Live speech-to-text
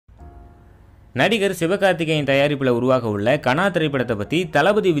நடிகர் சிவகார்த்திகேயன் தயாரிப்பில் உருவாக உள்ள கனா திரைப்படத்தை பற்றி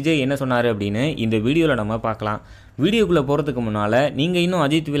தளபதி விஜய் என்ன சொன்னார் அப்படின்னு இந்த வீடியோவில் நம்ம பார்க்கலாம். வீடியோக்குள்ளே போகிறதுக்கு முன்னால் நீங்கள் இன்னும்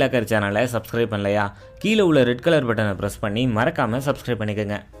அஜித் விலாக்கர் சேனலை சப்ஸ்கிரைப் பண்ணலையா? கீழே உள்ள ரெட் கலர் பட்டனை ப்ரெஸ் பண்ணி மறக்காமல் சப்ஸ்கிரைப்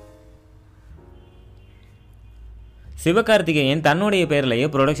பண்ணிக்கோங்க. சிவகார்த்திகேயன் தன்னுடைய பேர்லேயே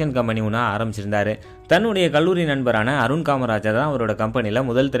ப்ரொடக்ஷன் கம்பெனி ஒன்று ஆரம்பிச்சிருந்தாரு. தன்னுடைய கல்லூரி நண்பரான அருண் காமராஜா தான் அவரோட கம்பெனியில்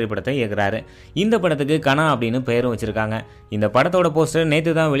முதல் திரைப்படத்தை இயக்குறாரு. இந்த படத்துக்கு கனா அப்படின்னு பெயரும் வச்சிருக்காங்க. இந்த படத்தோட போஸ்டர்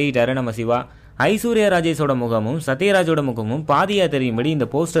நேற்று தான் வெளியிட்டாரு நம்ம சிவா. ஐஸ்வர்யா ராஜேஷோட முகமும் சத்யராஜோட முகமும் பாதியா தெரியும்படி இந்த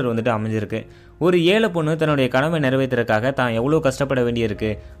போஸ்டர் அமைஞ்சிருக்கு. ஒரு ஏழை பொண்ணு தன்னுடைய கனவை நிறைவேற்றுறதுக்காக தான் எவ்வளோ கஷ்டப்பட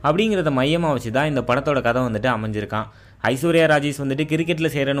வேண்டியிருக்கு அப்படிங்கிறத மையமாக வச்சு தான் இந்த படத்தோட கதை அமைஞ்சிருக்கான். ஐஸ்வர்யா ராஜேஷ்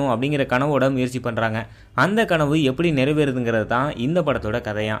கிரிக்கெட்டில் சேரணும் அப்படிங்கிற கனவோட முயற்சி பண்ணுறாங்க. அந்த கனவு எப்படி நிறைவேறுதுங்கிறது தான் இந்த படத்தோட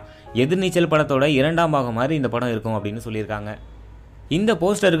கதையாம். எதிர்நீச்சல் படத்தோட 2ஆம் பாகம் மாதிரி இந்த படம் இருக்கும் அப்படின்னு சொல்லியிருக்காங்க. இந்த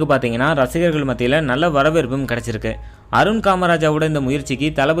போஸ்டருக்கு பார்த்தீங்கன்னா ரசிகர்கள் மத்தியில் நல்ல வரவேற்பும் கிடைச்சிருக்கு. அருண் காமராஜாவோட இந்த முயற்சிக்கு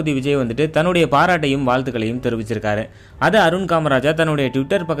தளபதி விஜய் தன்னுடைய பாராட்டையும் வாழ்த்துக்களையும் தெரிவிச்சிருக்காரு. அதை அருண் காமராஜா தன்னுடைய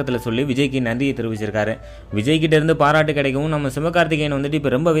ட்விட்டர் பக்கத்தில் சொல்லி விஜய்க்கு நன்றியை தெரிவிச்சிருக்காரு. விஜய் கிட்ட இருந்து பாராட்டு கிடைக்கவும் நம்ம சிவகார்த்திகேயன்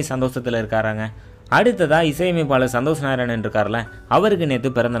இப்போ ரொம்பவே சந்தோஷத்தில் இருக்காராங்க. அடுத்ததாக இசையமைப்பாளர் சந்தோஷ் நாராயணன் இருக்கார்ல, அவருக்கு நேற்று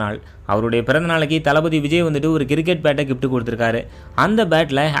பிறந்தநாள். அவருடைய பிறந்தநாளைக்கு தளபதி விஜய் ஒரு கிரிக்கெட் பேட்டை கிஃப்ட் கொடுத்துருக்காரு. அந்த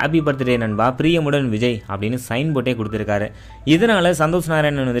பேட்டில் ஹாப்பி பர்த்டே நண்பா பிரியமுடன் விஜய் அப்படின்னு சைன் போட்டே கொடுத்துருக்காரு. இதனால் சந்தோஷ்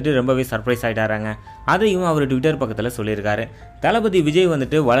நாராயணன் ரொம்பவே சர்ப்ரைஸ் ஆகிட்டாராங்க. அதையும் அவர் ட்விட்டர் பக்கத்தில் சொல்லியிருக்காரு. தளபதி விஜய்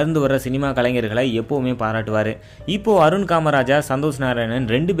வளர்ந்து வர சினிமா கலைஞர்களை எப்போவுமே பாராட்டுவார். இப்போது அருண் காமராஜா சந்தோஷ்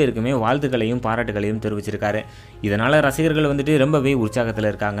நாராயணன் 2 பேருக்குமே வாழ்த்துக்களையும் பாராட்டுகளையும் தெரிவிச்சிருக்காரு. இதனால் ரசிகர்கள் ரொம்பவே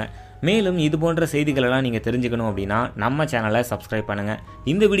உற்சாகத்தில் இருக்காங்க. மேலும் இது போன்ற செய்திகளெல்லாம் நீங்கள் தெரிஞ்சுக்கணும் அப்படின்னா நம்ம சேனலை சப்ஸ்கிரைப் பண்ணுங்கள்.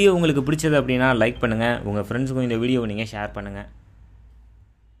 இந்த வீடியோ உங்களுக்கு பிடிச்சது அப்படின்னா லைக் பண்ணுங்கள். உங்கள் ஃப்ரெண்ட்ஸுக்கும் இந்த வீடியோவை நீங்கள் ஷேர் பண்ணுங்கள்.